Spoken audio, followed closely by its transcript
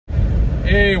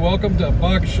Hey, welcome to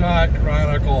Buckshot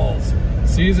Chronicles,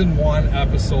 Season 1,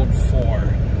 Episode 4.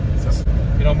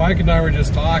 You know, Mike and I were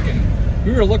just talking.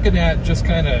 We were looking at just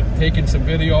kind of taking some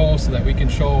videos so that we can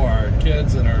show our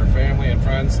kids and our family and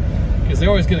friends, because they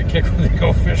always get a kick when they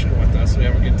go fishing with us. We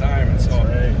have a good time, and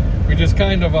so we just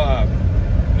kind of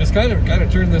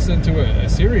turned this into a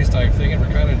series type thing, and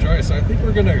we're kind of enjoying it. So I think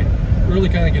we're gonna really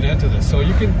kind of get into this. So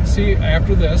you can see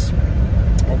after this,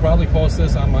 we'll probably post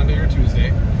this on Monday or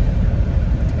Tuesday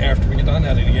after we get done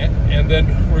editing it, and then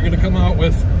we're gonna come out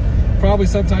with probably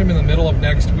sometime in the middle of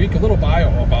next week a little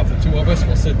bio about the two of us.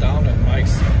 We'll sit down, and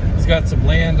he's got some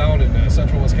land down in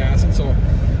central Wisconsin. So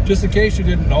just in case you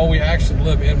didn't know, we actually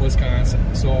live in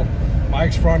Wisconsin. So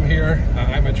Mike's from here.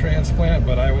 I'm a transplant,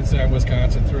 but I would say I'm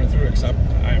Wisconsin through and through, except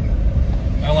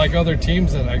I like other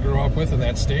teams that I grew up with in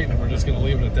that state, and we're just going to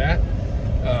leave it at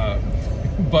that.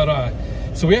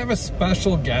 So we have a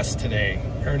special guest today.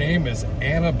 Her name is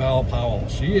Annabelle Powell.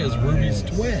 She is Ruby's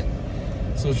twin.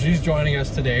 So she's joining us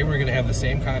today. We're going to have the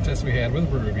same contest we had with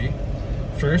Ruby.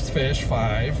 First fish,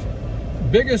 $5.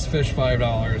 Biggest fish,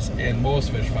 $5. And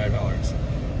most fish,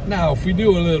 $5. Now, if we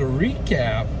do a little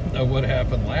recap of what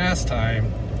happened last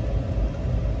time,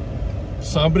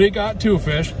 somebody got 2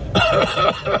 fish.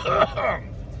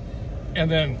 And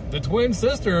then the twin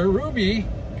sister, Ruby,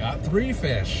 got 3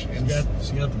 fish. And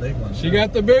she got the big one. She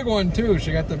got the big one too.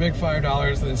 She got the big $5.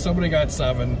 And then somebody got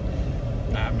 7.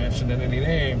 Not mentioning any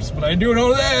names, but I do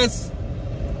know this.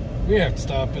 We have to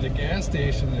stop at a gas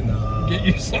station and get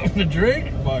you something to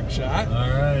drink, Buckshot. All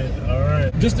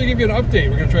right. Just to give you an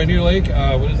update, we're gonna try New Lake.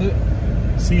 What is it?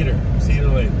 Cedar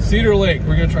Lake. Cedar Lake.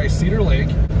 We're gonna try Cedar Lake,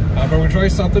 but we're gonna try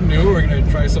something new. We're gonna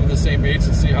try some of the same baits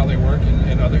and see how they work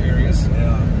in other areas.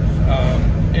 Yeah.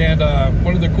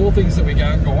 One of the cool things that we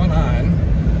got going on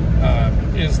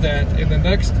is that in the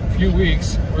next few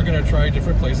weeks, we're gonna try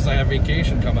different places. I have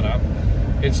vacation coming up.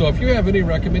 And so if you have any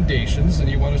recommendations and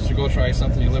you want us to go try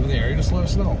something, you live in the area, just let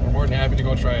us know. We're more than happy to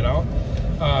go try it out.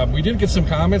 We did get some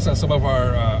comments on some of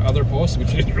our other posts, which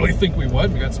I didn't really think we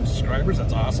would. We got some subscribers,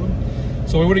 that's awesome.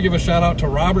 So we want to give a shout out to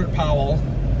Robert Powell,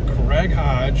 Craig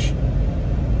Hodge,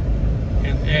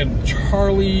 and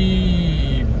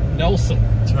Charlie Nelson.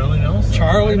 Charlie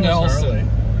Nelson.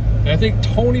 And I think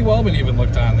Tony Wellman even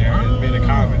looked on there and made a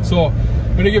comment. So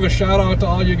I'm going to give a shout out to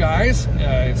all you guys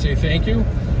and say thank you.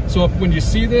 So when you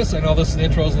see this, I know this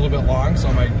intro is a little bit long, so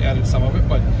I might edit some of it,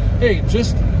 but hey,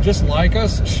 just like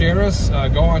us, share us,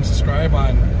 go on subscribe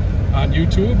on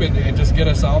YouTube, and just get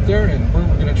us out there. And we're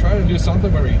going to try to do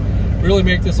something where we really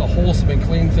make this a wholesome and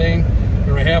clean thing,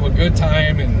 where we have a good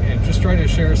time and just try to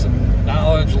share some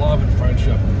knowledge, love, and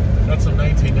friendship. That's some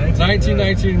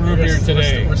 1919 root beer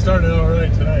today. We're starting all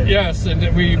right tonight. Yes,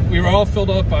 and we were all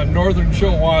filled up on Northern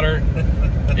Chill Water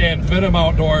and Venom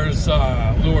Outdoors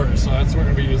lures, so that's what we're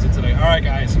going to be using today. All right,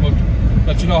 guys, we'll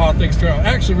let you know how things turn out.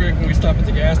 Actually, when we stop at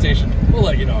the gas station, we'll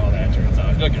let you know how that turns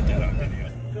out. You'll get that on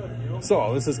video.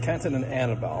 So, this is Kenton and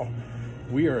Annabelle.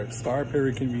 We are at Star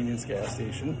Perry Convenience Gas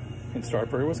Station in Star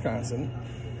Perry, Wisconsin.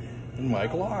 And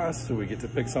Mike lost, so we get to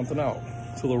pick something out.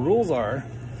 So the rules are,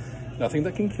 nothing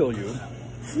that can kill you,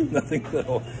 nothing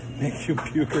that'll make you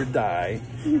puke or die,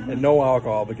 and no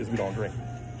alcohol because we don't drink.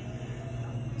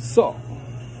 So,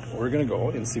 we're gonna go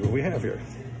and see what we have here.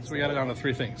 So we got it down to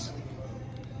 3 things.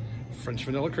 French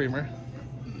vanilla creamer,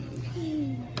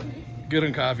 good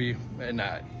in coffee, and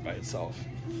not by itself.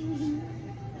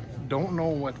 Don't know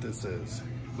what this is,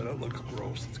 but it looks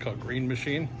gross. It's called Green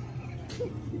Machine.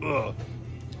 Ugh.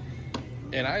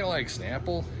 And I like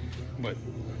Snapple, but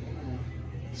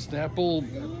Snapple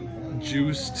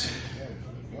juiced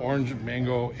orange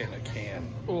mango in a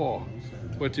can. Oh,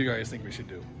 what do you guys think we should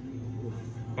do?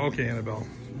 Okay, Annabelle,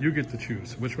 you get to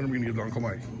choose. Which one are we gonna give to Uncle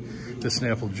Mike? The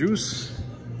Snapple juice,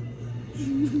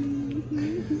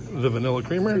 the vanilla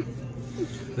creamer,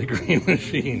 the Green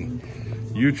Machine.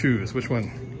 You choose which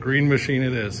one. Green Machine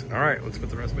it is. All right, let's put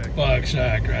the rest back.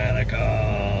 Buckshot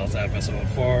Chronicles, Episode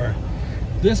 4.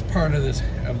 This part of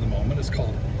the moment is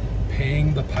called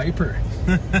Paying the Piper.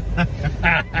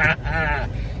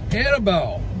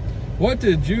 Annabelle, what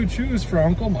did you choose for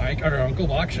Uncle Mike or Uncle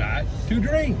Buckshot to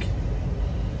drink?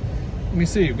 Let me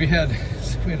see. We had a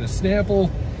Snapple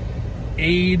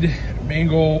Aid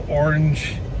mango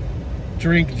orange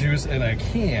drink juice in a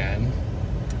can,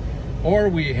 or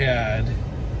we had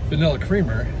vanilla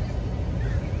creamer,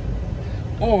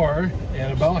 or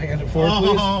Annabelle, hand it forward,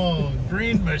 please. Oh,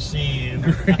 Green Machine.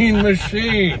 Green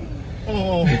Machine.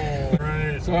 Oh,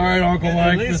 right. So, all right, Uncle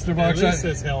Mike, Mr. Buckshot. At least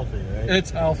it's healthy, right?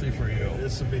 It's healthy for you.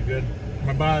 This will be good.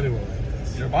 My body will like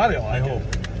this. Your body will like I it. hope.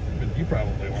 But you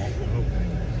probably won't. I hope.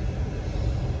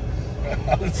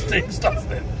 It stinks,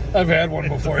 doesn't it? I've had one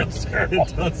before. It's terrible.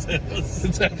 It does.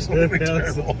 It's absolutely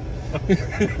terrible.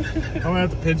 I'm gonna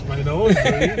have to pinch my nose.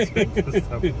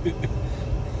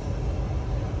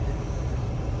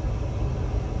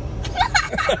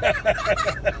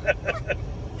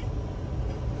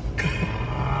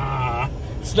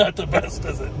 It's not the best,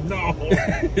 is it? No.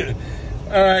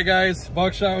 All right, guys.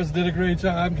 Buckshot did a great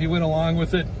job. He went along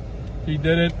with it. He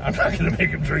did it. I'm not going to make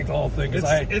him drink the whole thing because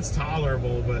it's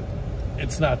tolerable, but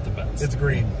it's not the best. it's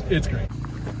green. It's green.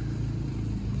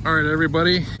 All right,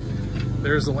 everybody.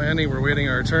 There's the landing. We're waiting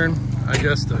our turn. I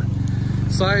guess the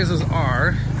sizes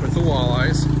are with the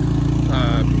walleyes.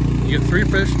 You get 3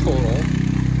 fish total,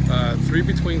 3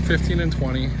 between 15 and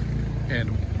 20,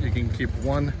 and you can keep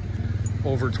 1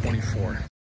 over 24.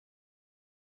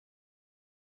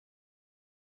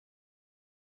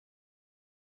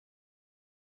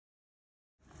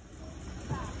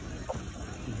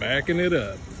 Backing it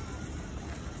up.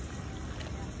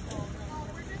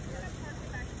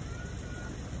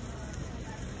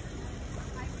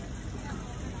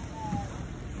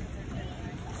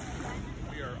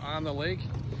 We are on the lake.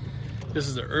 This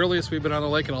is the earliest we've been on the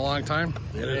lake in a long time.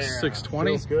 It is 6:20.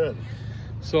 Feels good.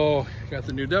 So got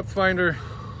the new depth finder.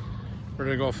 We're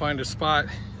gonna go find a spot.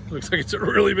 Looks like it's a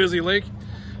really busy lake.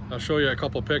 I'll show you a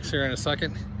couple pics here in a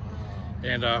second,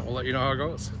 and we'll let you know how it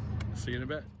goes. See you in a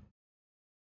bit.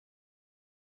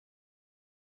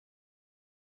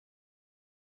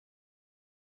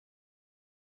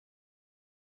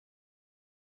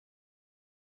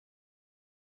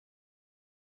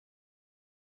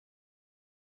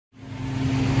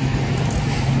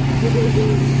 I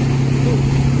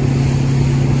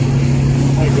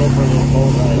go for a little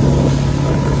boat ride.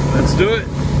 Let's do it.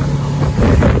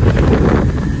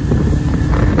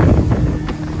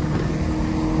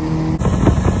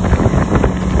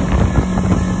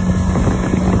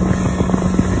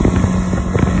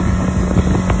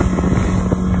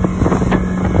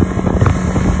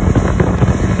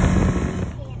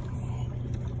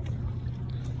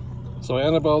 So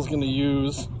Annabelle's going to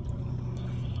use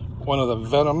one of the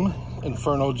Venom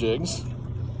Inferno jigs.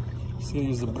 She's going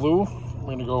to use the blue. We're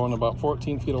going to go in about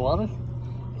 14 feet of water.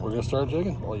 We're going to start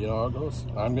jigging. Well, you know how it goes.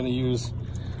 I'm going to use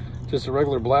just a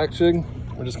regular black jig.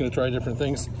 We're just going to try different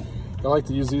things. I like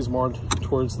to use these more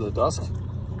towards the dusk.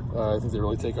 I think they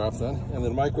really take off then. And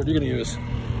then Mike, what are you going to use?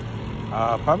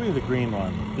 Probably the green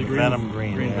one. The Venom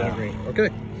green. Venom green. Okay.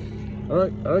 All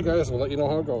right, guys. We'll let you know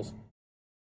how it goes.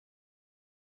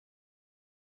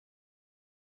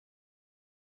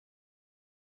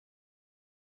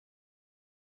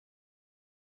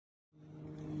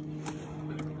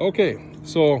 Okay,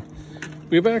 so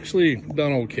we've actually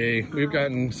done okay. We've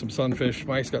gotten some sunfish.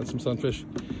 Mike's got some sunfish.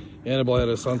 Annabelle had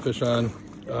a sunfish on,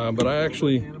 but I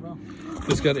actually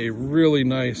just got a really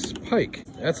nice pike.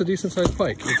 That's a decent sized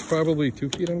pike. It's probably 2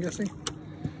 feet, I'm guessing.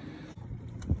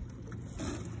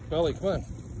 Belly, come on.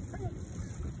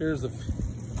 Here's the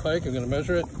pike. I'm gonna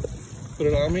measure it, put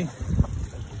it on me.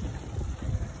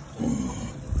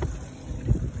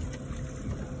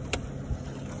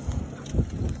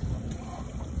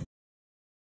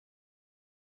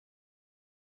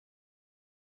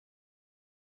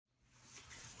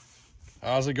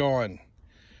 How's it going?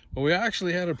 Well, we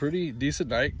actually had a pretty decent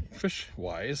night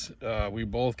fish-wise. We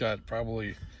both got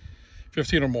probably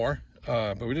 15 or more,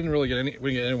 but we didn't really get any.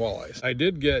 We didn't get any walleyes. I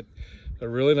did get a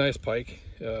really nice pike,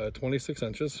 26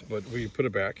 inches, but we put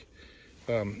it back.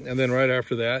 And then right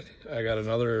after that, I got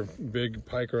another big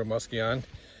pike or a muskie on.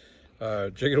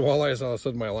 Jigging walleyes, all of a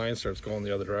sudden my line starts going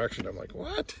the other direction. I'm like,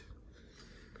 what?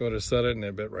 Go to set it and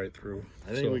it bit right through.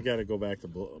 I think we got to go back to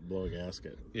blow a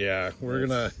gasket. Yeah,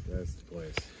 that's the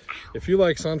place. If you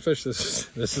like sunfish, this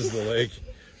is the lake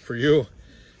for you.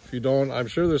 If you don't, I'm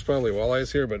sure there's probably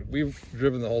walleyes here, but we've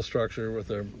driven the whole structure with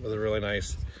a really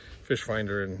nice fish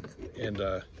finder, and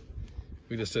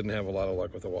we just didn't have a lot of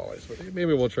luck with the walleyes. But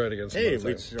maybe we'll try it again some Hey, other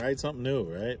we time. tried something new,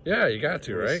 right? Yeah, you got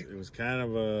to, right? It was kind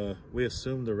of a, we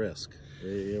assumed the risk.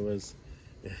 It was,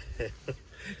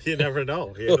 you never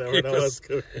know. You never know what's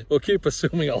good. We'll keep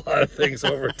assuming a lot of things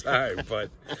over time, but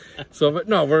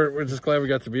no, we're just glad we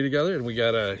got to be together, and we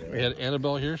had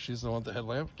Annabelle here. She's the one with the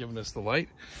headlamp giving us the light.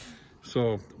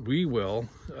 So we will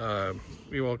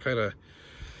kind of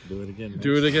do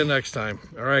it again next time.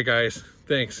 All right, guys.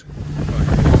 Thanks. Bye.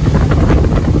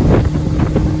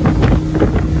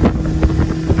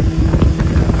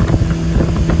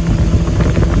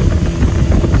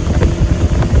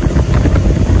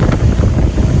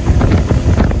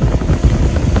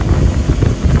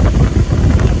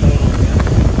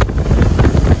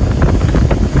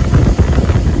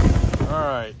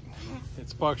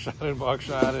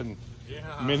 Buckshot, and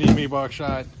Mini me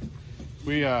Buckshot.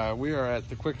 We are at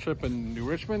the Quick Trip in New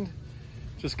Richmond,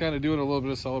 just kind of doing a little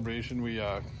bit of celebration. We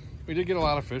did get a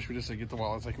lot of fish. We just didn't get the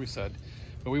walleyes like we said,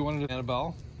 but we wanted to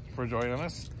Annabelle for joining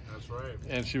us. That's right.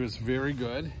 And she was very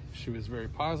good. She was very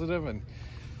positive, and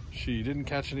she didn't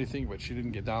catch anything, but she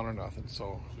didn't get down or nothing.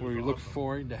 So we look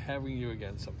forward to having you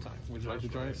again sometime. Would you like to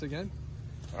join us again?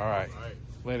 All right.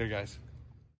 Later, guys.